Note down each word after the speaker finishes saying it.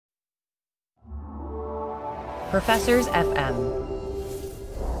Professors FM.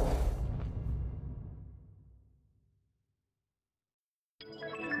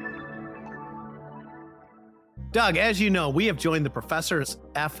 Doug, as you know, we have joined the Professors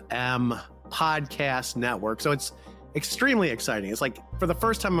FM podcast network, so it's extremely exciting. It's like, for the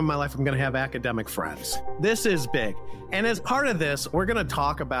first time in my life, I'm going to have academic friends. This is big. And as part of this, we're going to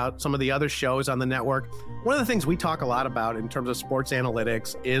talk about some of the other shows on the network. One of the things we talk a lot about in terms of sports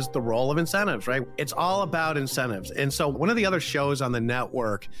analytics is the role of incentives, right? It's all about incentives. And so one of the other shows on the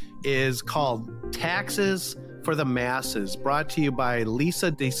network is called Taxes for the Masses, brought to you by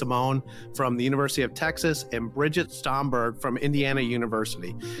Lisa DeSimone from the University of Texas and Bridget Stomberg from Indiana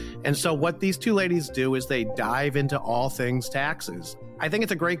University. And so what these two ladies do is they dive into all things taxes. I think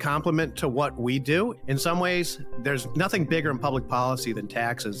it's a great complement to what we do. In some ways, there's nothing bigger in public policy than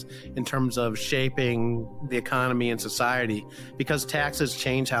taxes in terms of shaping the economy and society, because taxes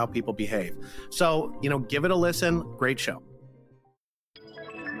change how people behave. So, give it a listen. Great show.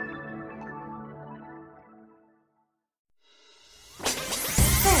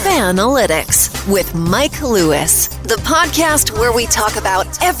 Fanalytics with Mike Lewis, the podcast where we talk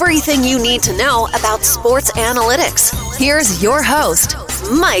about everything you need to know about sports analytics. Here's your host,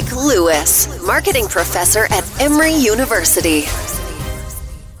 Mike Lewis, marketing professor at Emory University.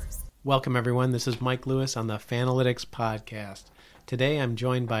 Welcome, everyone. This is Mike Lewis on the Fanalytics podcast. Today, I'm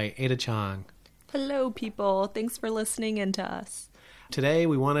joined by Ada Chong. Hello, people. Thanks for listening in to us. Today,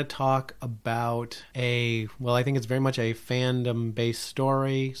 we want to talk about I think it's very much a fandom-based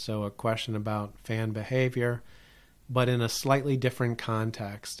story, so a question about fan behavior, but in a slightly different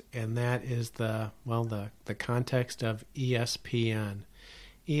context, and that is the context of ESPN.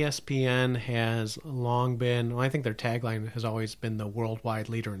 ESPN has long been, I think their tagline has always been the worldwide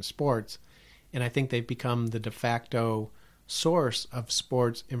leader in sports, and I think they've become the de facto source of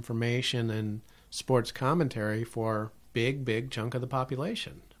sports information and sports commentary for big chunk of the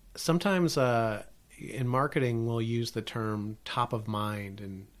population. Sometimes in marketing, we'll use the term top of mind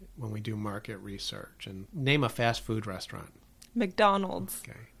and when we do market research. And name a fast food restaurant. McDonald's.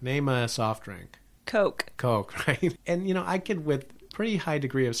 Okay. Name a soft drink. Coke, right? And I could, with pretty high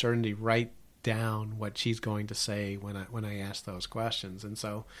degree of certainty, write down what she's going to say when I ask those questions. And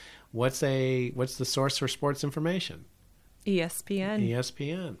so, what's the source for sports information?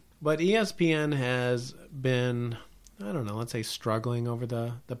 ESPN. But ESPN has been, let's say struggling over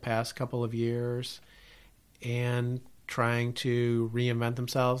the past couple of years and trying to reinvent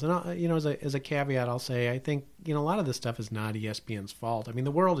themselves. And, as a caveat, I'll say, I think, a lot of this stuff is not ESPN's fault. I mean,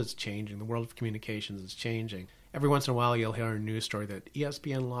 the world is changing. The world of communications is changing. Every once in a while, you'll hear a news story that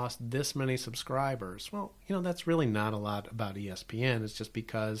ESPN lost this many subscribers. Well, that's really not a lot about ESPN. It's just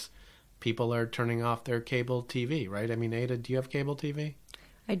because people are turning off their cable TV, right? I mean, Ada, do you have cable TV?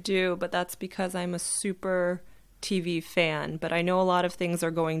 I do, but that's because I'm a super TV fan, but I know a lot of things are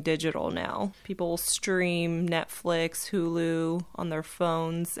going digital now. People will stream Netflix, Hulu on their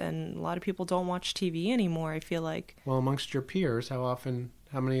phones, and a lot of people don't watch TV anymore, I feel like. Well, amongst your peers, how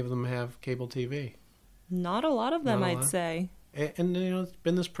many of them have cable TV? Not a lot of them, I'd say. And it's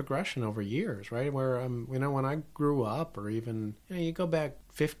been this progression over years, right? Where, when I grew up, or even, you go back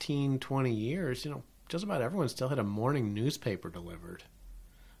 15, 20 years, just about everyone still had a morning newspaper delivered.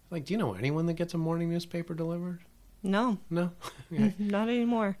 Like, do you know anyone that gets a morning newspaper delivered? No. Okay. Not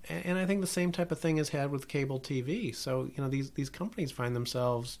anymore. And I think the same type of thing is had with cable TV. So, these companies find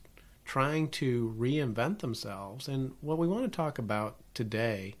themselves trying to reinvent themselves. And what we want to talk about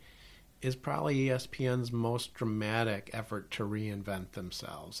today is probably ESPN's most dramatic effort to reinvent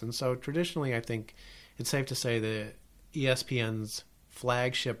themselves. And so traditionally, I think it's safe to say that ESPN's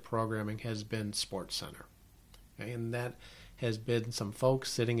flagship programming has been SportsCenter. Okay? And that has been some folks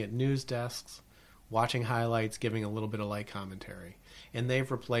sitting at news desks, watching highlights, giving a little bit of light commentary. And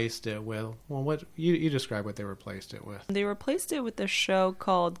they've replaced it with, what you describe what they replaced it with. They replaced it with a show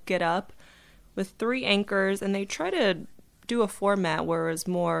called Get Up with 3 anchors, and they try to do a format where it was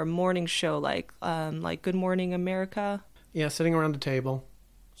more morning show, like Good Morning America. Yeah, sitting around a table,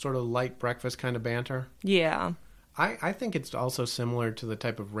 sort of light breakfast kind of banter. Yeah. I think it's also similar to the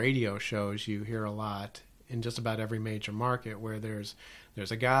type of radio shows you hear a lot in just about every major market, where there's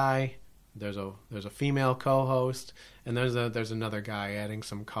a guy, there's a female co-host, and there's another guy adding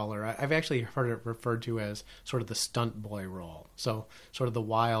some color. I've actually heard it referred to as sort of the stunt boy role. So sort of the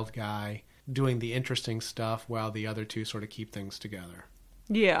wild guy doing the interesting stuff while the other two sort of keep things together.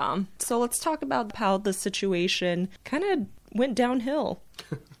 Yeah. So let's talk about how the situation kind of went downhill.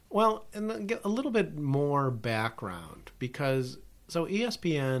 Well, and get a little bit more background, because so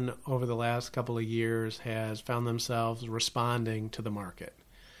ESPN over the last couple of years has found themselves responding to the market.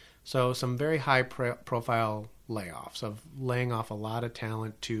 So some very high profile layoffs, of laying off a lot of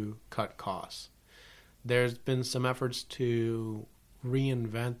talent to cut costs. There's been some efforts to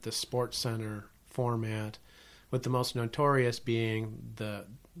reinvent the Sports Center format, with the most notorious being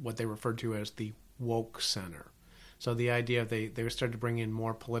what they referred to as the woke center. So the idea of they started to bring in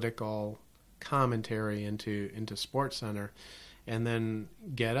more political commentary into Sports Center, and then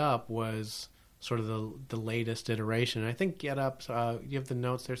Get Up was sort of the latest iteration. I think Get Up, you have the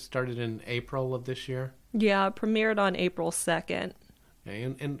notes there, started in April of this year? Yeah, it premiered on April 2nd. Okay,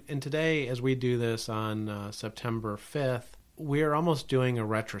 and today, as we do this on September 5th, we're almost doing a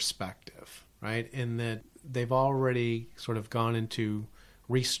retrospective, right? In that they've already sort of gone into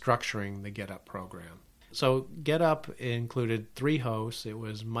restructuring the Get Up program. So Get Up included 3 hosts. It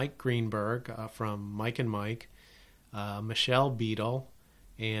was Mike Greenberg from Mike and Mike, Michelle Beadle,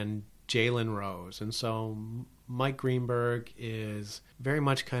 and Jalen Rose. And so Mike Greenberg is very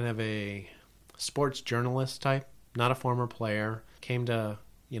much kind of a sports journalist type, not a former player. Came to,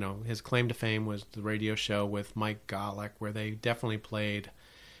 his claim to fame was the radio show with Mike Golick, where they definitely played.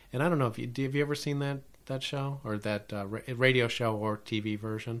 And I don't know if have you ever seen that show, or that radio show or TV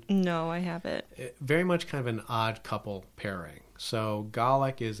version? No, I haven't. Very much kind of an odd couple pairing. So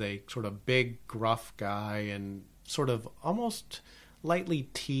Golick is a sort of big, gruff guy, and sort of almost lightly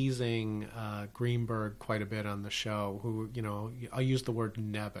teasing Greenberg quite a bit on the show, who, I'll use the word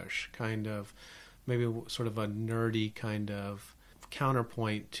nebbish, kind of maybe sort of a nerdy kind of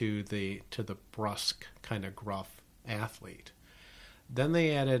counterpoint to the brusque kind of gruff athlete. Then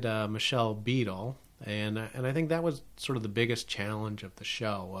they added Michelle Beadle, and I think that was sort of the biggest challenge of the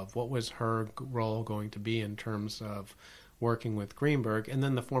show, of what was her role going to be in terms of working with Greenberg, and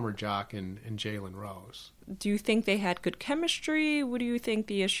then the former jock in Jalen Rose. Do you think they had good chemistry? What do you think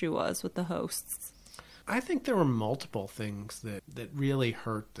the issue was with the hosts? I think there were multiple things that really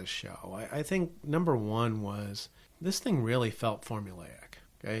hurt the show. I think number one was this thing really felt formulaic.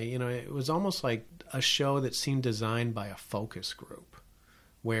 Okay, it was almost like a show that seemed designed by a focus group,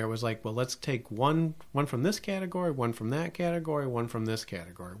 where it was like, well, let's take one from this category, one from that category, one from this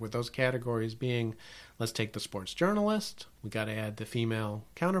category, with those categories being, let's take the sports journalist, we got to add the female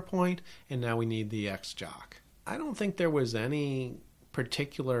counterpoint, and now we need the ex-jock. I don't think there was any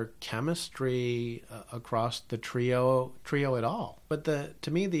particular chemistry across the trio at all. But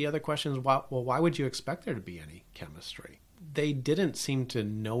to me, the other question is, why would you expect there to be any chemistry? They didn't seem to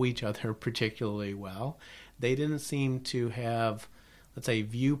know each other particularly well. They didn't seem to have, let's say,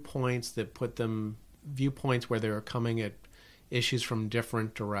 viewpoints where they were coming at issues from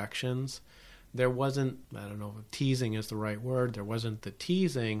different directions. There wasn't, I don't know if teasing is the right word, there wasn't the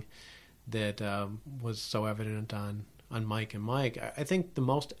teasing that was so evident on Mike and Mike. I think the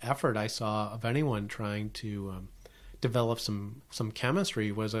most effort I saw of anyone trying to develop some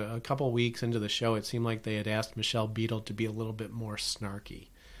chemistry was a couple weeks into the show. It seemed like they had asked Michelle Beadle to be a little bit more snarky,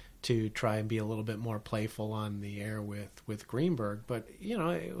 to try and be a little bit more playful on the air with Greenberg. But,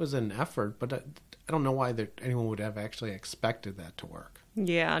 it was an effort, but I don't know why anyone would have actually expected that to work.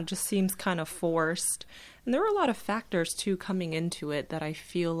 Yeah, it just seems kind of forced. And there were a lot of factors, too, coming into it that I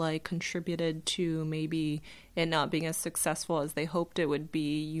feel like contributed to maybe it not being as successful as they hoped it would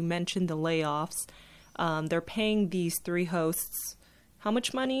be. You mentioned the layoffs. They're paying these 3 hosts how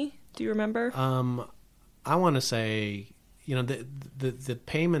much money? Do you remember? I want to say, the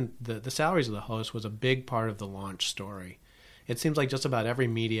payment, the salaries of the hosts was a big part of the launch story. It seems like just about every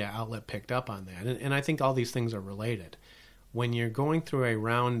media outlet picked up on that. And I think all these things are related. When you're going through a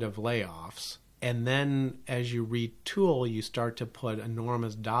round of layoffs, and then as you retool, you start to put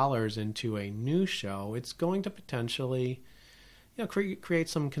enormous dollars into a new show, it's going to potentially create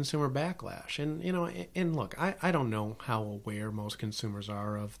some consumer backlash. And look, I don't know how aware most consumers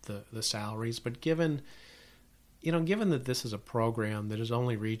are of the salaries, but given that this is a program that is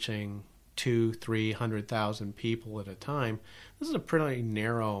only reaching 200,000-300,000 people at a time, this is a pretty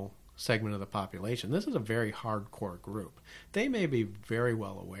narrow segment of the population. This is a very hardcore group. They may be very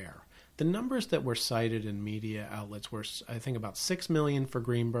well aware. The numbers that were cited in media outlets were, I think, about 6 million for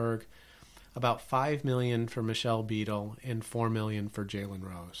Greenberg, about 5 million for Michelle Beadle, and 4 million for Jalen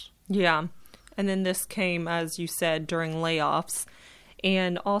Rose. Yeah. And then this came, as you said, during layoffs.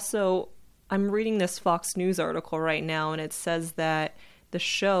 And also, I'm reading this Fox News article right now, and it says that the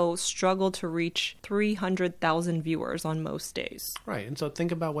show struggled to reach 300,000 viewers on most days. Right, and so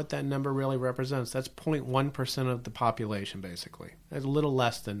think about what that number really represents. That's 0.1% of the population, basically. That's a little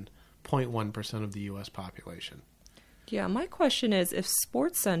less than 0.1% of the U.S. population. Yeah, my question is, if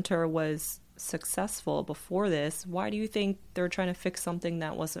SportsCenter was successful before this, why do you think they're trying to fix something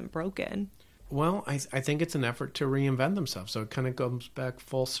that wasn't broken? Well, I think it's an effort to reinvent themselves. So it kind of comes back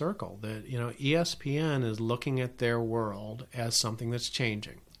full circle that, ESPN is looking at their world as something that's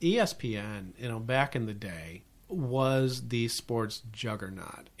changing. ESPN, back in the day, was the sports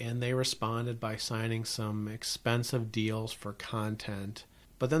juggernaut, and they responded by signing some expensive deals for content.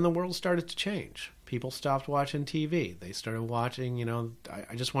 But then the world started to change. People stopped watching TV. They started watching,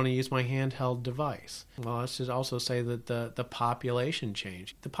 I just want to use my handheld device. Well, let's just also say that the population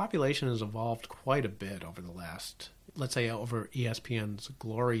changed. The population has evolved quite a bit over the last, let's say, over ESPN's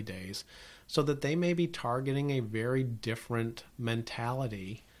glory days, so that they may be targeting a very different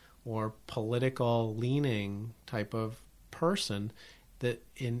mentality or political leaning type of person that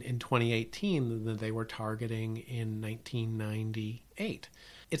in 2018 that they were targeting in 1998.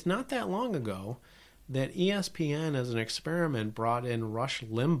 It's not that long ago that ESPN as an experiment brought in Rush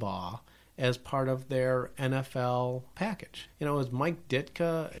Limbaugh as part of their NFL package. It was Mike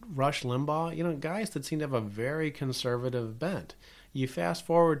Ditka, Rush Limbaugh, guys that seem to have a very conservative bent. You fast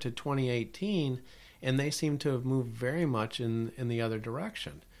forward to 2018 and they seem to have moved very much in the other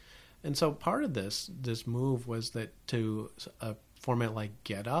direction. And so part of this move was that to a format like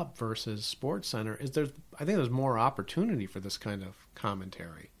Get Up versus SportsCenter I think there's more opportunity for this kind of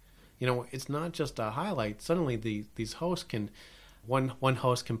commentary. It's not just a highlight. Suddenly these hosts one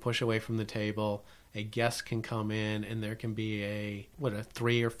host can push away from the table, a guest can come in, and there can be a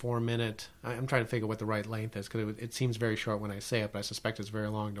 3 or 4 minute, I'm trying to figure what the right length is because it seems very short when I say it, but I suspect it's very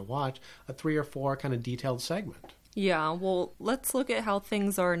long to watch, a 3 or 4 kind of detailed segment. Yeah, well, let's look at how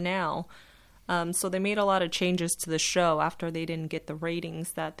things are now. So they made a lot of changes to the show after they didn't get the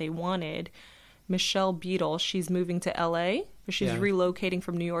ratings that they wanted. Michelle Beadle, she's moving to LA. She's relocating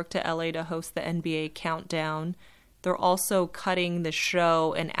from New York to LA to host the NBA Countdown. They're also cutting the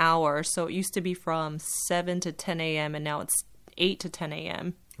show an hour. So it used to be from 7 to 10 a.m. and now it's 8 to 10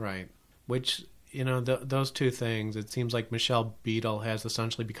 a.m. Right. Which, those two things, it seems like Michelle Beadle has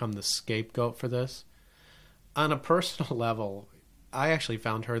essentially become the scapegoat for this. On a personal level, I actually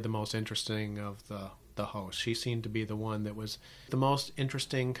found her the most interesting of the hosts. She seemed to be the one that was the most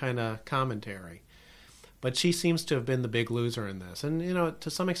interesting kind of commentary. But she seems to have been the big loser in this. And, to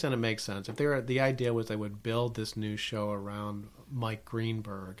some extent it makes sense. If the idea was they would build this new show around Mike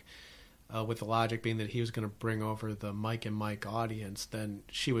Greenberg, with the logic being that he was going to bring over the Mike and Mike audience, then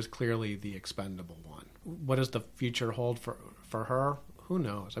she was clearly the expendable one. What does the future hold for her? Who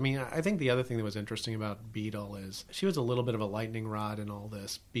knows? I mean, I think the other thing that was interesting about Beadle is she was a little bit of a lightning rod in all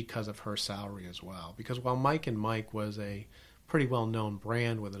this because of her salary as well. Because while Mike and Mike was a pretty well-known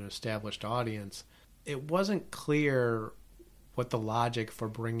brand with an established audience, it wasn't clear what the logic for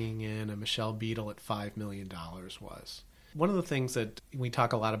bringing in a Michelle Beadle at $5 million was. One of the things that we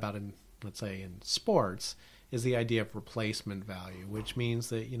talk a lot about in, let's say, in sports is the idea of replacement value, which means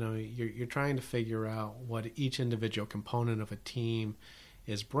that, you're trying to figure out what each individual component of a team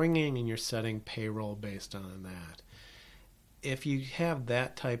is bringing, and you're setting payroll based on that. If you have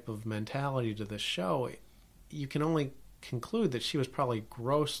that type of mentality to the show, you can only conclude that she was probably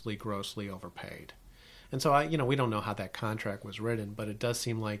grossly overpaid. And so we don't know how that contract was written, but it does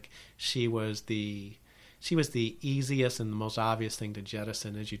seem like she was the easiest and the most obvious thing to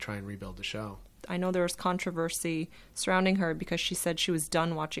jettison as you try and rebuild the show. I know there was controversy surrounding her because she said she was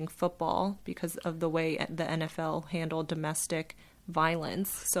done watching football because of the way the NFL handled domestic violence.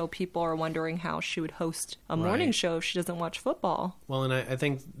 So people are wondering how she would host a morning show if she doesn't watch football. Well, and I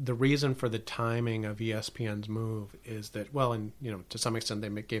think the reason for the timing of ESPN's move is that, to some extent they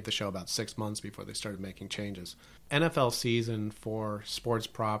gave the show about 6 months before they started making changes. NFL season for sports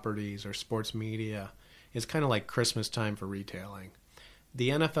properties or sports media is kind of like Christmas time for retailing. The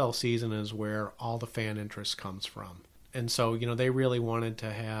NFL season is where all the fan interest comes from. And so, they really wanted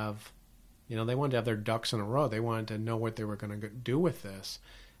to have, their ducks in a row. They wanted to know what they were going to do with this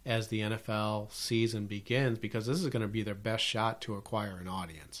as the NFL season begins, because this is going to be their best shot to acquire an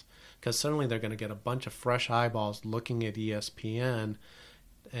audience. Because suddenly they're going to get a bunch of fresh eyeballs looking at ESPN,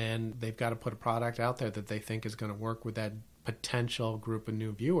 and they've got to put a product out there that they think is going to work with that potential group of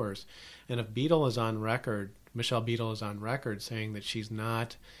new viewers. And if Michelle Beadle is on record saying that she's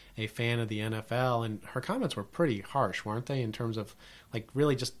not a fan of the NFL, and her comments were pretty harsh, weren't they, in terms of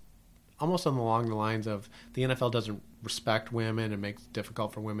really just almost along the lines of the NFL doesn't respect women and makes it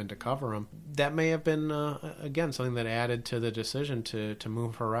difficult for women to cover them. That may have been, again, something that added to the decision to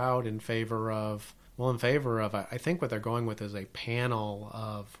move her out in favor of, I think what they're going with is a panel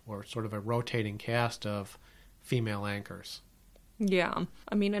of, or sort of a rotating cast of female anchors. Yeah.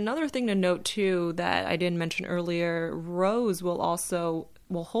 I mean, another thing to note, too, that I didn't mention earlier, Rose will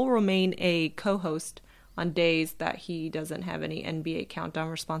remain a co-host on days that he doesn't have any NBA countdown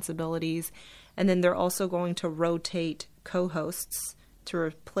responsibilities. And then they're also going to rotate co-hosts to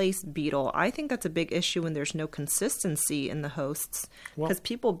replace Beetle. I think that's a big issue when there's no consistency in the hosts, because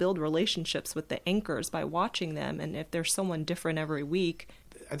people build relationships with the anchors by watching them. And if there's someone different every week,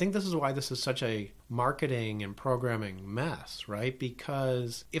 I think this is why this is such a marketing and programming mess, right?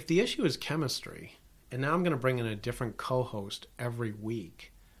 Because if the issue is chemistry, and now I'm going to bring in a different co-host every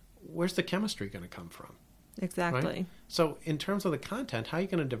week, where's the chemistry going to come from? Exactly. Right? So in terms of the content, how are you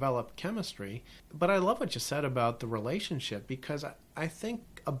going to develop chemistry? But I love what you said about the relationship, because I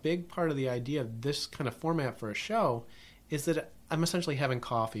think a big part of the idea of this kind of format for a show is that I'm essentially having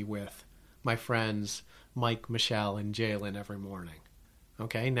coffee with my friends Mike, Michelle, and Jalen every morning.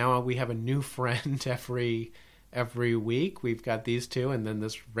 Okay, now we have a new friend every week. We've got these two, and then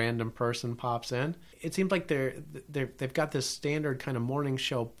this random person pops in. It seems like they've got this standard kind of morning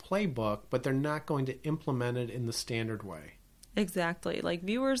show playbook, but they're not going to implement it in the standard way. Exactly. Like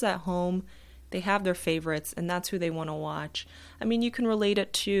viewers at home, they have their favorites, and that's who they want to watch. I mean, you can relate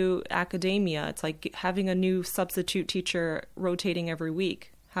it to academia. It's like having a new substitute teacher rotating every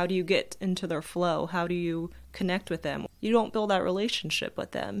week. How do you get into their flow? How do you connect with them? You don't build that relationship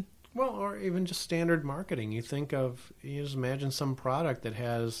with them. Well, or even just standard marketing. You just imagine some product that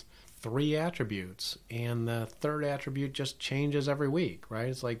has 3 attributes, and the third attribute just changes every week, right?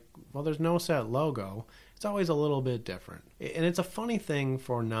 It's like, well, there's no set logo. It's always a little bit different. And it's a funny thing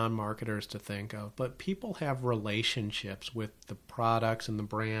for non-marketers to think of, but people have relationships with the products and the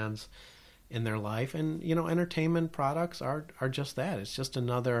brands in their life, and entertainment products are just that. It's just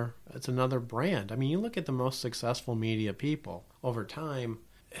another brand. I mean, you look at the most successful media people over time,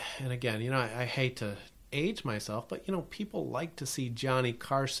 and again, I hate to age myself, but people like to see Johnny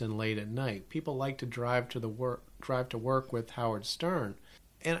Carson late at night. People like to drive to work with Howard Stern,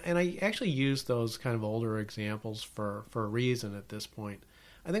 and I actually use those kind of older examples for a reason at this point.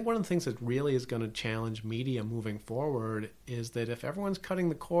 I think one of the things that really is going to challenge media moving forward is that if everyone's cutting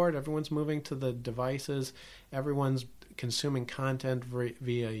the cord, everyone's moving to the devices, everyone's consuming content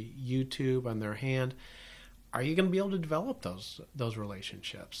via YouTube on their hand, are you going to be able to develop those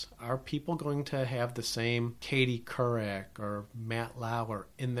relationships? Are people going to have the same Katie Couric or Matt Lauer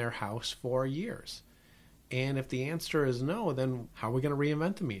in their house for years? And if the answer is no, then how are we going to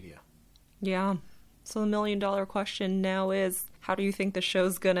reinvent the media? Yeah. So the $1 million question now is, how do you think the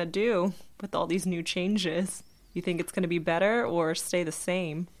show's going to do with all these new changes? You think it's going to be better or stay the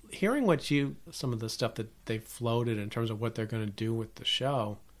same? Hearing some of the stuff that they've floated in terms of what they're going to do with the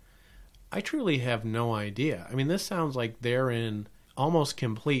show, I truly have no idea. I mean, this sounds like they're in almost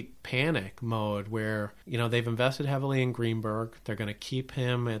complete panic mode where, they've invested heavily in Greenberg. They're going to keep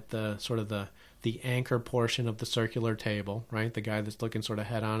him at the sort of the anchor portion of the circular table, right? The guy that's looking sort of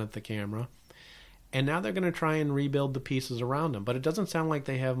head on at the camera. And now they're going to try and rebuild the pieces around him. But it doesn't sound like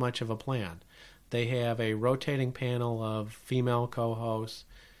they have much of a plan. They have a rotating panel of female co-hosts.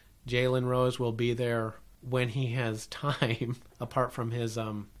 Jalen Rose will be there when he has time, apart from his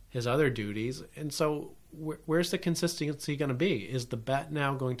other duties. And so where's the consistency going to be? Is the bet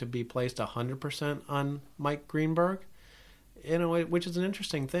now going to be placed 100% on Mike Greenberg? Which is an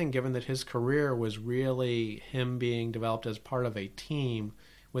interesting thing, given that his career was really him being developed as part of a team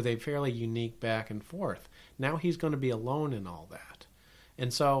with a fairly unique back and forth. Now he's going to be alone in all that.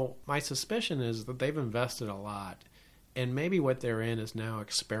 And so my suspicion is that they've invested a lot, and maybe what they're in is now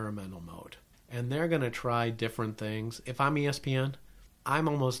experimental mode. And they're going to try different things. If I'm ESPN, I'm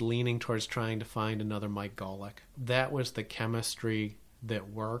almost leaning towards trying to find another Mike Golick. That was the chemistry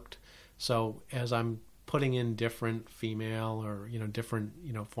that worked. So as I'm putting in different female or, different,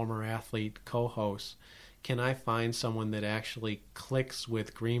 former athlete co-hosts, can I find someone that actually clicks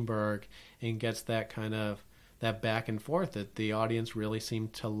with Greenberg and gets that kind of that back and forth that the audience really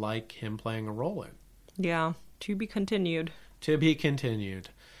seemed to like him playing a role in? Yeah. To be continued. To be continued.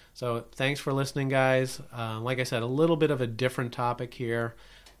 So thanks for listening, guys. Like I said, a little bit of a different topic here.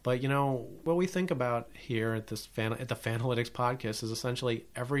 But, what we think about here at the Fanalytics podcast is essentially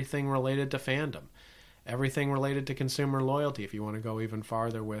everything related to fandom. Everything related to consumer loyalty, if you want to go even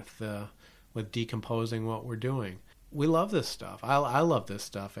farther with decomposing what we're doing. We love this stuff. I love this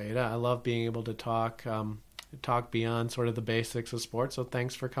stuff, Ada. I love being able to talk beyond sort of the basics of sports. So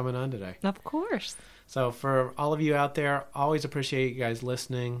thanks for coming on today. Of course. So for all of you out there, always appreciate you guys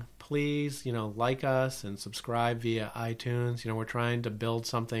listening. Please, like us and subscribe via iTunes. We're trying to build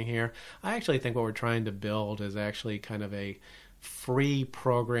something here. I actually think what we're trying to build is actually kind of a free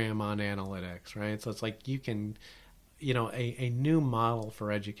program on analytics, right? So it's like you can, a new model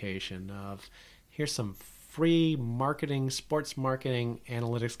for education of here's some free marketing, sports marketing,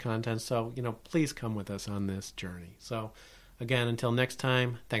 analytics content. So, please come with us on this journey. So, again, until next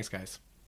time, thanks, guys.